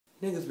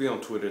Niggas be on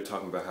Twitter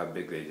talking about how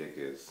big their dick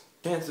is.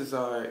 Chances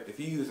are, if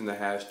you're using the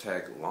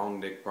hashtag long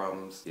dick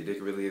problems, your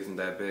dick really isn't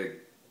that big.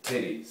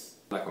 Titties.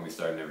 I'm not gonna be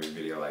starting every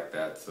video like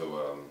that,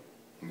 so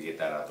let me get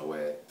that out the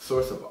way.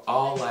 Source of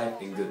all life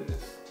and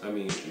goodness. I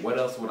mean, what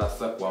else would I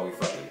suck while we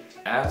fucking?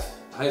 Ass?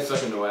 I ain't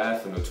sucking no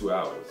ass for no 2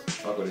 hours.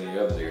 Fuck what any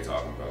other nigga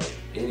talking about.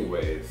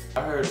 Anyways,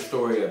 I heard a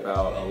story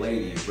about a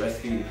lady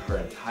breastfeeding her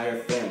entire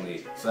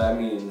family, so that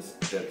means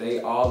that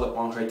they all up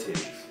on her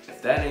titties.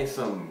 If that ain't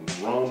some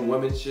grown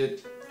woman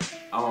shit,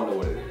 I don't know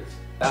what it is.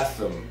 That's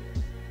some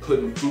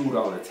putting food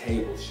on the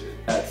table shit.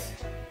 That's,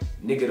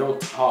 nigga, don't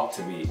talk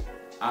to me.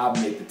 I'll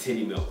make the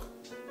titty milk.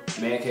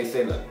 Man can't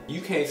say nothing.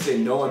 You can't say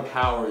no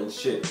empowering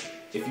shit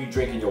if you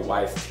drinking your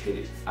wife's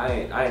titties. I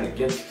ain't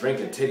against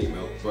drinking titty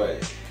milk,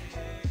 but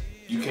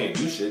you can't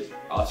do shit.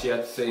 All she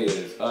has to say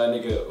is,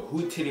 nigga,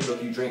 who titty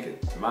milk you drinking?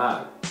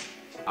 Mine.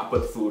 I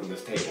put the food on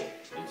this table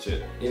and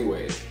shit.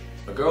 Anyways,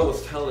 a girl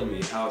was telling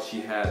me how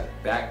she had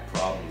back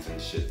problems and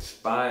shit,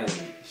 spine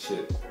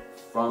shit,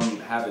 from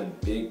having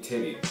big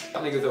titties.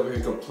 Y'all niggas over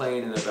here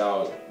complaining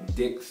about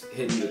dicks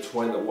hitting the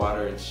toilet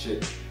water and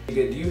shit.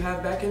 Nigga, do you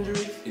have back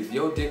injuries? Is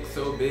your dick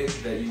so big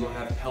that you gonna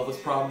have pelvis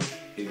problems?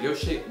 Is your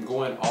shit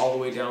going all the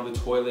way down the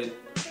toilet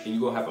and you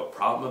gonna have a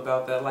problem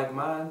about that like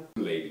mine?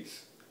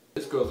 Ladies,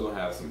 this girl's gonna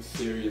have some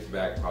serious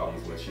back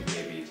problems when she's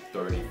maybe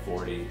 30,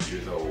 40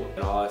 years old.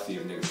 And all I see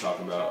is niggas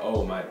talking about,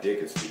 oh, my dick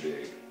is too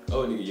big.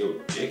 Oh, nigga, your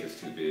dick is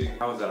too big.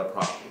 How is that a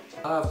problem?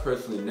 I've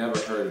personally never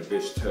heard a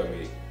bitch tell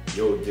me,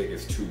 your dick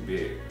is too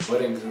big.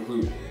 But in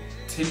conclusion,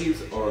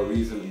 titties are a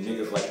reason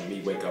niggas like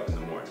me wake up in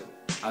the morning.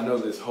 I know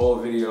this whole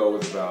video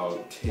was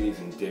about titties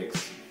and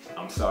dicks.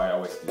 I'm sorry I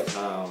wasted your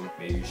time.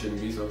 Maybe you shouldn't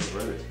be so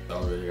converted.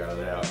 Don't really gotta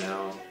let out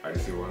now. I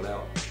can see one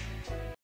out.